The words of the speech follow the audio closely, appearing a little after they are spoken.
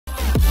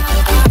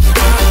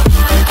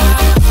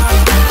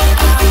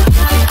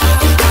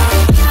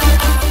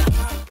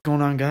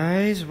going on,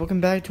 guys? Welcome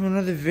back to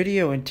another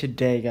video. And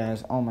today,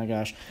 guys, oh my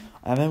gosh,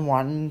 I've been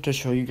wanting to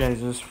show you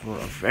guys this for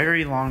a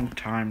very long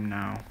time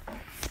now.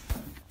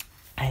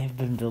 I have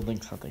been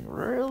building something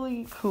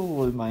really cool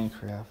with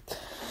Minecraft,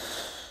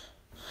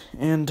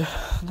 and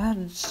that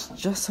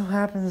just so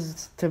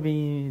happens to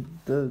be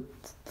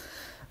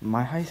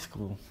my high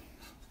school,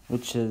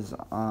 which is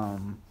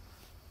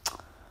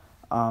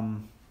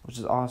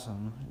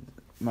awesome.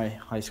 My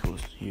high school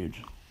is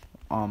huge.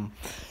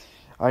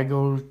 I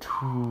go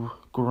to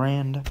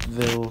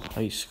Granville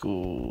High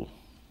School.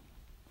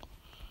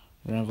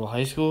 Granville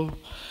High School.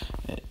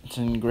 It's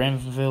in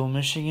Granville,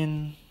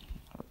 Michigan.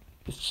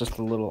 It's just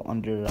a little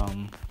under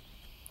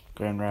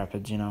Grand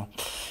Rapids, you know.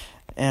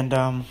 And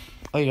oh,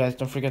 you guys,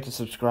 don't forget to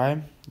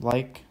subscribe,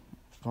 like,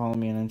 follow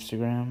me on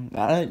Instagram.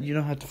 You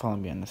don't have to follow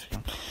me on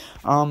Instagram.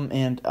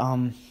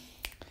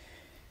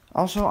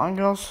 Also,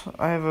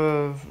 I have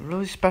a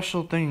really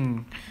special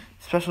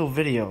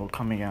video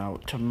coming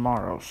out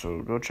tomorrow,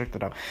 so go check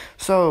that out.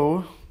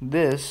 So,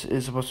 this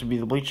is supposed to be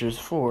the bleachers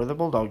for the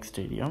Bulldog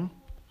Stadium,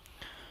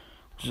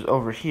 which is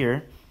over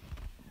here.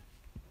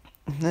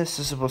 This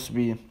is supposed to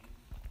be,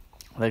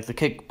 like, the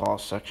kickball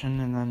section,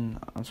 and then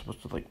I'm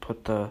supposed to, like,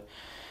 put the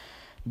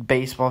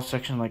baseball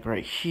section, like,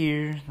 right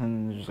here,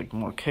 and there's, like,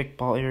 more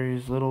kickball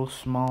areas, little,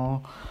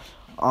 small,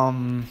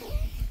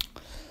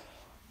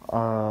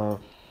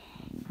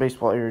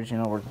 baseball areas, you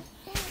know, where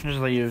there's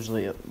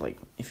usually, like,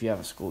 if you have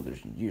a school,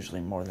 there's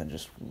usually more than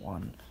just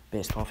one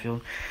baseball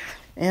field.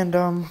 And,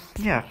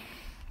 yeah,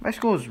 my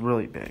school is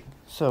really big.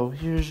 So,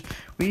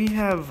 we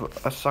have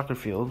a soccer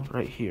field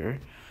right here.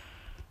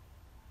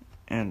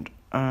 And,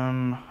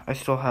 I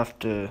still have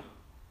to,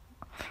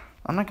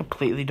 I'm not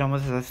completely done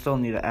with it. I still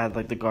need to add,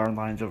 like, the guard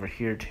lines over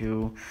here,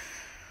 too.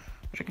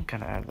 Which I can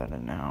kind of add that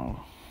in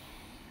now.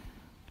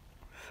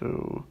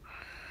 So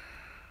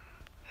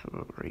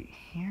right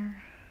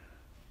here.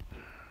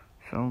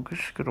 So I'm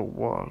just gonna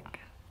walk.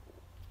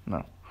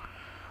 No,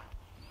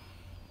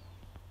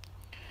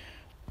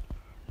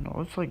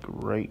 it's like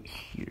right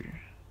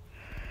here,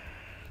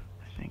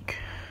 I think.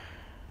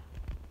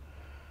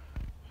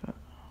 So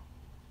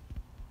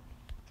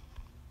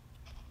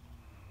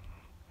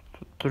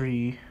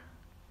 3.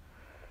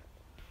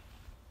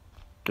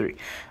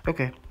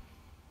 Okay.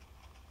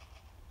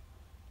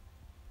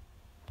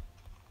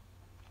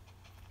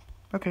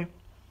 Okay.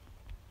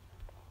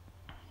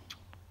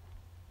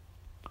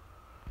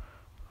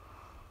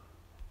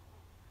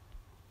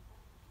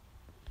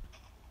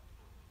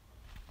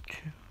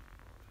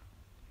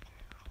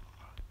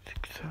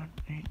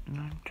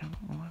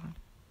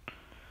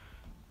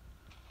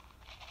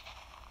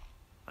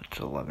 It's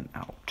 11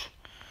 out.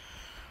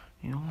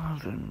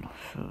 11.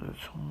 So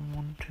that's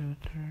 1, 2,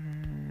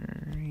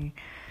 3,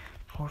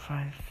 4,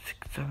 5,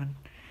 6, 7,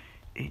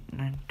 8,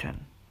 9,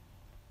 10.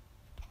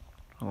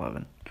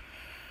 11.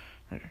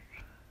 There.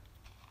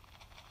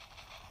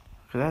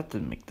 So that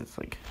didn't make this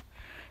like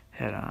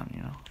head on,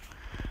 you know.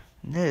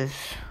 And this,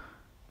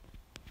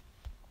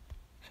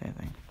 same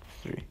thing.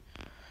 3.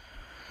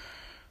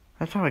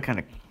 That's how I kind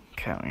of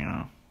count, you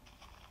know.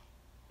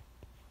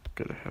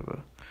 Gotta have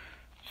a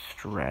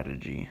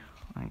strategy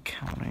on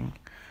counting.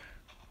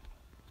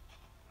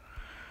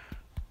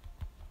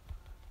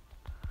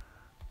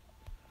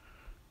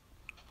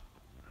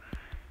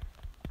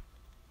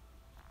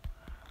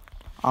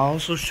 I'll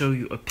also show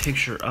you a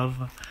picture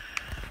of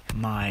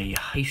my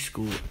high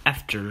school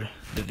after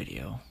the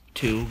video,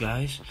 too,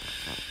 guys.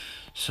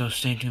 So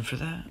stay tuned for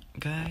that,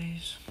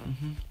 guys.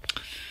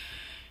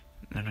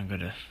 Then I'm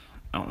gonna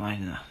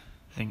outline the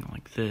thing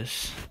like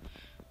this.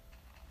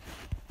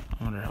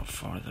 I wonder how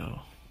far,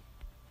 though.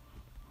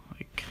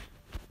 Like,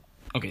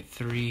 okay,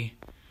 3,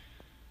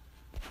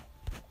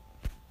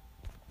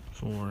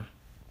 4,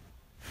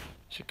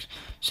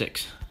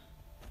 6.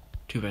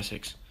 2 by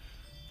 6.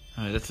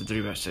 Alright, that's a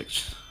 3 by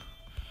 6.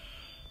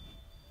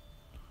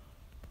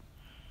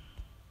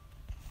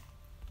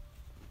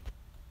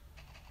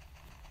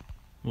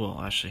 Well,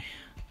 actually,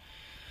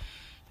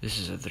 this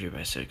is a 3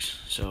 by 6,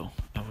 so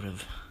I would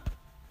have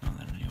known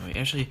that anyway.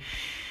 Actually,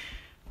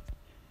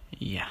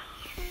 yeah.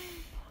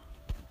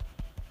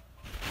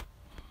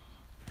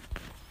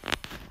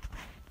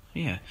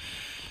 Yeah.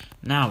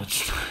 Now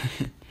it's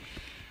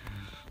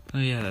oh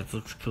yeah, that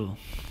looks cool.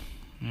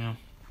 Yeah.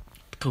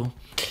 Cool.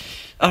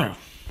 Alright.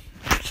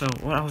 So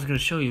what I was gonna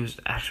show you is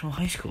the actual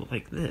high school,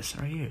 like this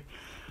right here.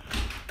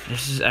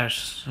 This is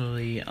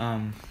actually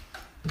the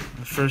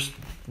first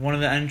one of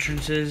the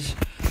entrances.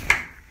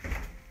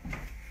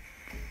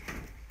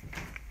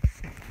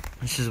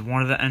 This is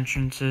one of the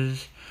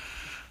entrances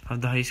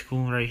of the high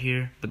school right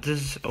here. But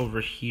this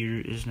over here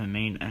is the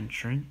main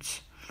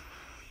entrance.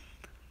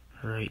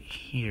 Right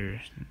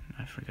here.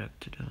 I forgot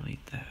to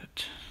delete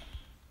that.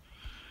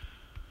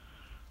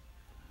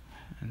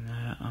 And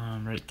that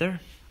right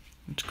there.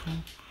 That's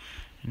cool.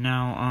 And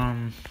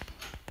now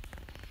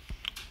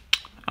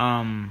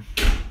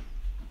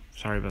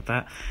sorry about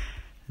that.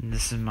 And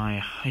this is my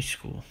high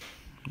school.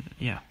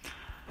 Yeah.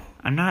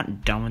 I'm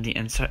not done with the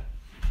inside.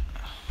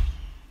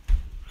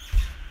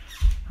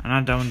 I'm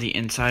not done with the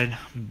inside,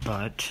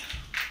 but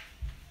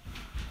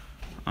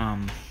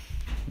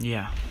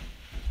yeah,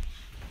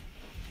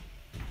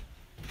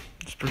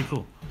 it's pretty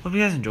cool. Hope you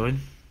guys enjoyed.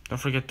 Don't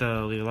forget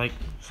to leave a like,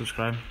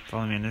 subscribe,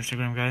 follow me on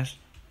Instagram, guys.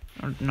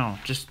 Or no,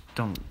 just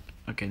don't.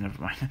 Okay,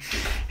 never mind.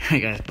 Hey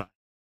guys, bye.